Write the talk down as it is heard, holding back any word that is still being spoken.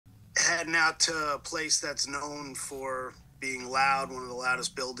heading out to a place that's known for being loud, one of the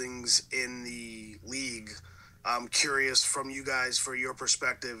loudest buildings in the league. I'm curious from you guys, for your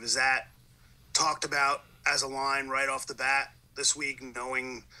perspective, is that talked about as a line right off the bat this week,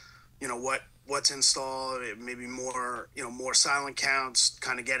 knowing, what's installed, maybe more, more silent counts,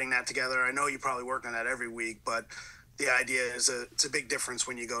 kind of getting that together? I know you probably work on that every week, but the idea is it's a big difference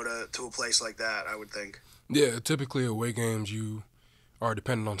when you go to a place like that, I would think. Yeah, typically away games you are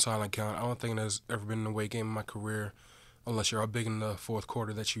dependent on silent count. I don't think there's ever been an away game in my career, unless you're up big in the fourth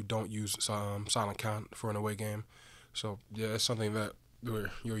quarter, that you don't use silent count for an away game. So yeah, it's something that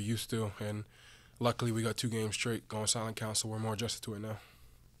you're used to, and luckily we got 2 games straight going silent count, so we're more adjusted to it now.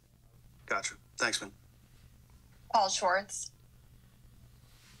 Gotcha. Thanks, man. Paul Schwartz.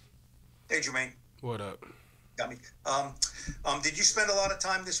 Hey, Jermaine. What up? Got me. Did you spend a lot of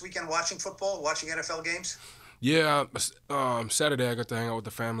time this weekend watching football, watching NFL games? Yeah, Saturday I got to hang out with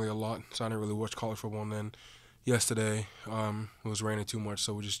the family a lot, so I didn't really watch college football. And then yesterday, it was raining too much,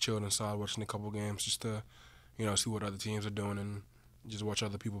 so we just chilled inside watching a couple games just to, see what other teams are doing and just watch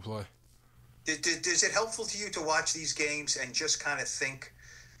other people play. Is it helpful to you to watch these games and just kind of think,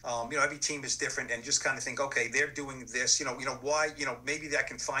 every team is different, and just kind of think, okay, they're doing this, why, maybe I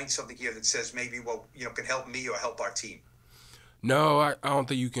can find something here that says maybe, can help me or help our team? No, I don't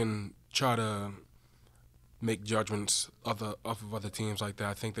think you can try to make judgments off of other teams like that.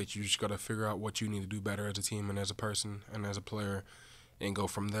 I think that you just got to figure out what you need to do better as a team and as a person and as a player, and go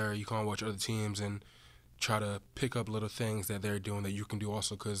from there. You can't watch other teams and try to pick up little things that they're doing that you can do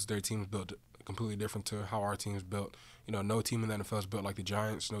also, because their team is built completely different to how our team's built. No team in the NFL is built like the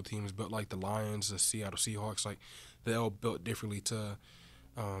Giants. No team is built like the Lions, the Seattle Seahawks. Like, they're all built differently to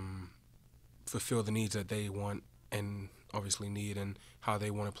fulfill the needs that they want and obviously need, and how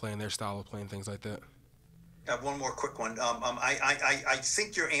they want to play and their style of playing, things like that. I have one more quick one. I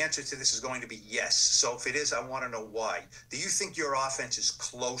think your answer to this is going to be yes. So if it is, I want to know why. Do you think your offense is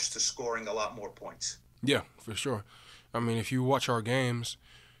close to scoring a lot more points? Yeah, for sure. I mean, if you watch our games,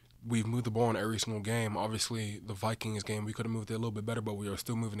 we've moved the ball in every single game. Obviously, the Vikings game, we could have moved it a little bit better, but we were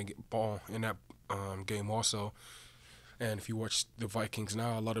still moving the ball in that game also. And if you watch the Vikings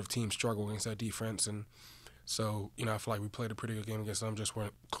now, a lot of teams struggle against that defense. And so, I feel like we played a pretty good game against them, just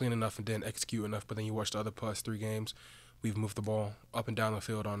weren't clean enough and didn't execute enough. But then you watch the other past 3 games, we've moved the ball up and down the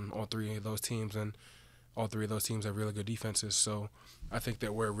field on all 3 of those teams, and all 3 of those teams have really good defenses. So I think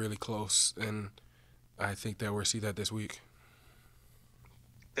that we're really close, and I think that we'll see that this week.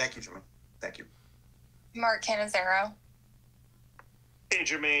 Thank you, Jermaine. Thank you. Mark Cannizzaro. Hey,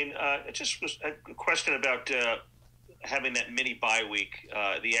 Jermaine. It just was a question about having that mini bye week,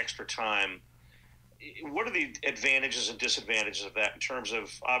 the extra time. What are the advantages and disadvantages of that in terms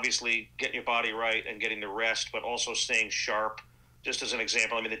of obviously getting your body right and getting the rest, but also staying sharp? Just as an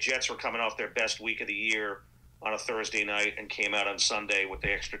example, I mean, the Jets were coming off their best week of the year on a Thursday night and came out on Sunday with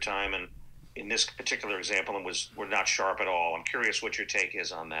the extra time, and in this particular example, were not sharp at all. I'm curious what your take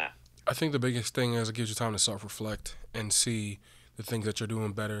is on that. I think the biggest thing is it gives you time to self-reflect and see the things that you're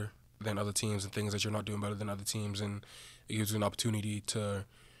doing better than other teams and things that you're not doing better than other teams, and it gives you an opportunity to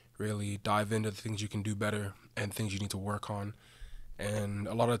really dive into the things you can do better and things you need to work on. And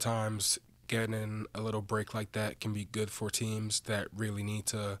a lot of times, getting a little break like that can be good for teams that really need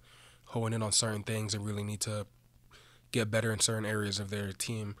to hone in on certain things and really need to get better in certain areas of their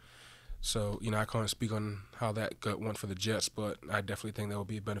team. So, I can't speak on how that went for the Jets, but I definitely think that will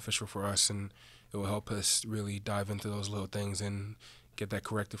be beneficial for us, and it will help us really dive into those little things and get that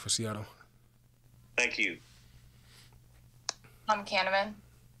corrected for Seattle. Thank you. Tom Canneman.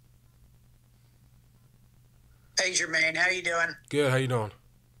 Hey, Jermaine, how you doing? Good, how you doing?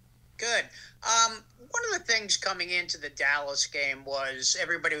 Good. One of the things coming into the Dallas game was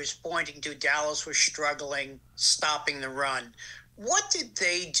everybody was pointing to Dallas was struggling stopping the run. What did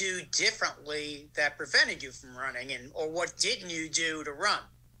they do differently that prevented you from running, or what didn't you do to run?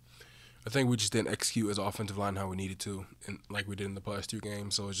 I think we just didn't execute as offensive line how we needed to, and like we did in the past 2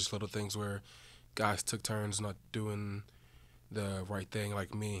 games. So it's just little things where guys took turns not doing the right thing,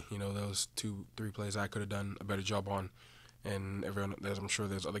 like me. Those 2-3 plays I could have done a better job on, and everyone, I'm sure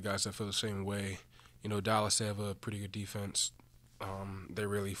there's other guys that feel the same way. Dallas, they have a pretty good defense. They're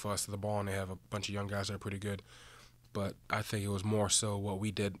really fast to the ball, and they have a bunch of young guys that are pretty good. But I think it was more so what we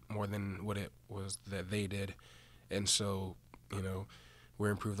did more than what it was that they did. And so,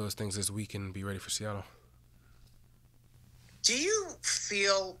 we'll improve those things this week and be ready for Seattle. Do you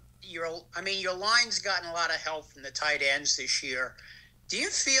feel your line's gotten a lot of help from the tight ends this year. Do you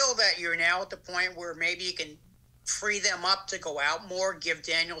feel that you're now at the point where maybe you can free them up to go out more, give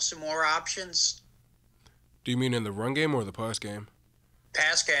Daniel some more options? Do you mean in the run game or the pass game?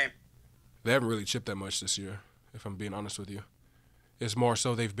 Pass game. They haven't really chipped that much this year, if I'm being honest with you. It's more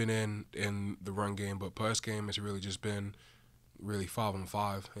so they've been in the run game, but pass game has really just been really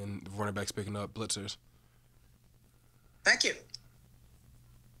 5-on-5, and the running backs picking up blitzers. Thank you.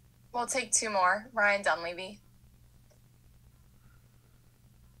 We'll take two more. Ryan Dunleavy.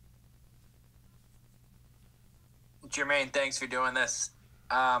 Jermaine, thanks for doing this.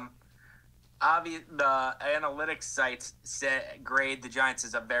 The analytics sites grade the Giants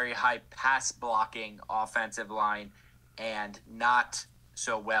as a very high pass blocking offensive line and not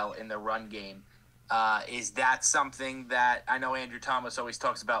so well in the run game. Is that something that I know Andrew Thomas always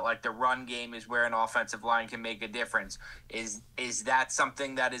talks about, like the run game is where an offensive line can make a difference? Is that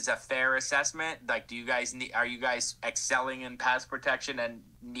something that is a fair assessment? Like, are you guys excelling in pass protection and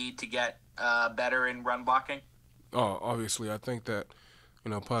need to get better in run blocking? Oh, obviously, I think that,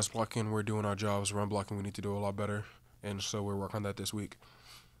 pass blocking, we're doing our jobs. Run blocking, we need to do a lot better, and so we're working on that this week.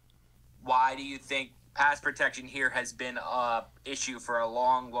 Why do you think pass protection here has been a issue for a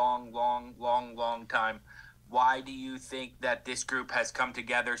long time? Why do you think that this group has come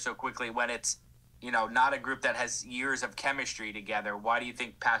together so quickly when it's, not a group that has years of chemistry together? Why do you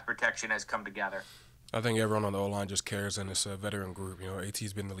think pass protection has come together? I think everyone on the O-line just cares, and it's a veteran group.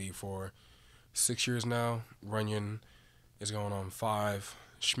 AT's been in the league for 6 years now. Runyon is going on 5.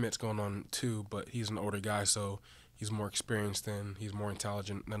 Schmidt's going on 2, but he's an older guy, so he's more experienced and he's more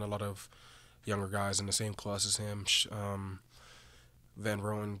intelligent than a lot of younger guys in the same class as him. Van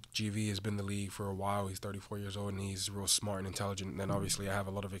Roen, GV, has been in the league for a while. He's 34 years old, and he's real smart and intelligent. And then obviously I have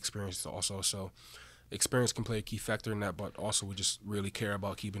a lot of experience also, so experience can play a key factor in that, but also we just really care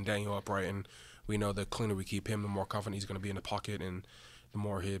about keeping Daniel upright, and we know the cleaner we keep him, the more confident he's going to be in the pocket, and the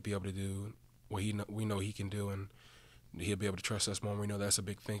more he'll be able to do what we know he can do, and he'll be able to trust us more. And we know that's a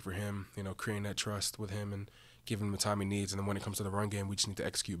big thing for him, creating that trust with him and giving him the time he needs. And then when it comes to the run game, we just need to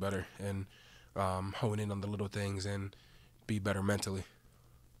execute better and hone in on the little things and be better mentally.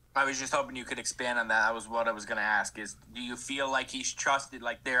 I was just hoping you could expand on that. That was what I was going to ask is, do you feel like he's trusted?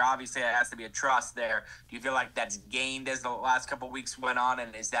 Like, there obviously has to be a trust there. Do you feel like that's gained as the last couple of weeks went on?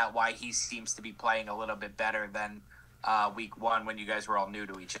 And is that why he seems to be playing a little bit better than week 1 when you guys were all new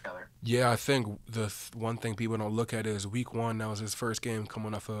to each other? Yeah, I think the one thing people don't look at is week 1, that was his first game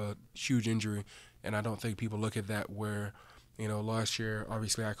coming off a huge injury. And I don't think people look at that where, last year,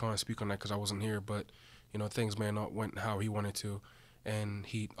 obviously I can't speak on that because I wasn't here, but, things may not went how he wanted to. And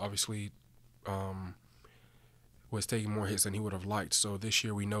he obviously was taking more hits than he would have liked. So this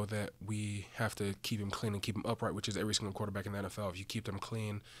year we know that we have to keep him clean and keep him upright, which is every single quarterback in the NFL. If you keep them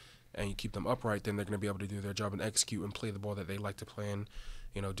clean and you keep them upright, then they're going to be able to do their job and execute and play the ball that they like to play and,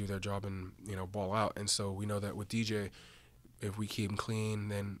 do their job and, ball out. And so we know that with DJ, if we keep him clean,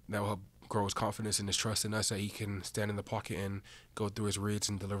 then that will help grow his confidence and his trust in us that he can stand in the pocket and go through his reads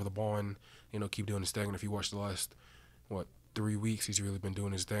and deliver the ball and, keep doing his thing. And if you watch the last, 3 weeks, he's really been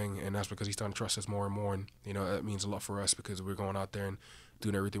doing his thing, and that's because he's starting to trust us more and more, and, that means a lot for us because we're going out there and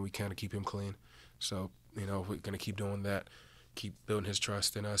doing everything we can to keep him clean. So, we're going to keep doing that, keep building his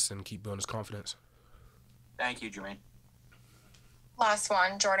trust in us, and keep building his confidence. Thank you, Jermaine. Last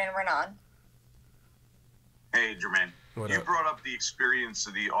one, Jordan Renan. Hey, Jermaine. You brought up the experience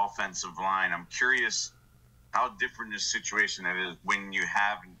of the offensive line. I'm curious how different this situation is when you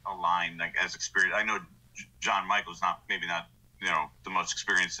have a line like as experienced. I know John Michael's maybe not the most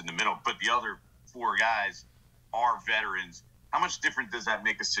experienced in the middle, but the other 4 guys are veterans. How much different does that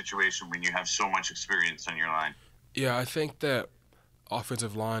make a situation when you have so much experience on your line? Yeah, I think that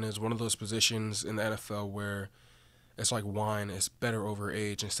offensive line is one of those positions in the NFL where it's like wine. It's better over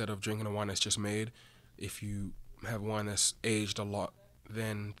age. Instead of drinking a wine that's just made, if you have wine that's aged a lot,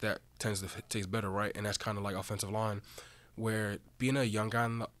 then that tends to taste better, right? And that's kind of like offensive line, where being a young guy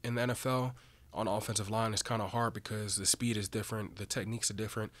in the NFL on the offensive line is kind of hard because the speed is different, the techniques are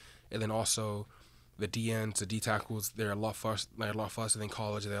different, and then also the DNs, the D tackles, they're a lot faster than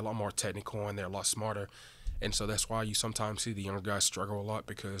college. They're a lot more technical and they're a lot smarter, and so that's why you sometimes see the younger guys struggle a lot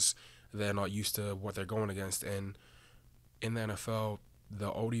because they're not used to what they're going against. And in the NFL, the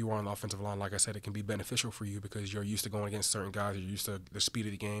older you are on the offensive line, like I said, it can be beneficial for you because you're used to going against certain guys. You're used to the speed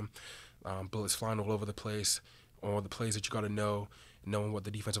of the game, bullets flying all over the place, all the plays that you got to know, knowing what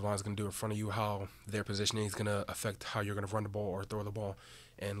the defensive line is going to do in front of you, how their positioning is going to affect how you're going to run the ball or throw the ball,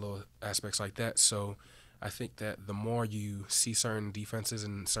 and little aspects like that. So I think that the more you see certain defenses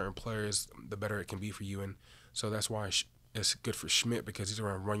and certain players, the better it can be for you. And so that's why it's good for Schmidt because he's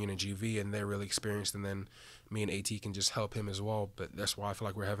around Runyon and GV, and they're really experienced, and then me and AT can just help him as well. But that's why I feel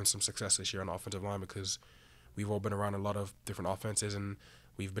like we're having some success this year on the offensive line because we've all been around a lot of different offenses, and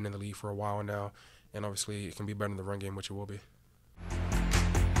we've been in the league for a while now, and obviously it can be better in the run game, which it will be.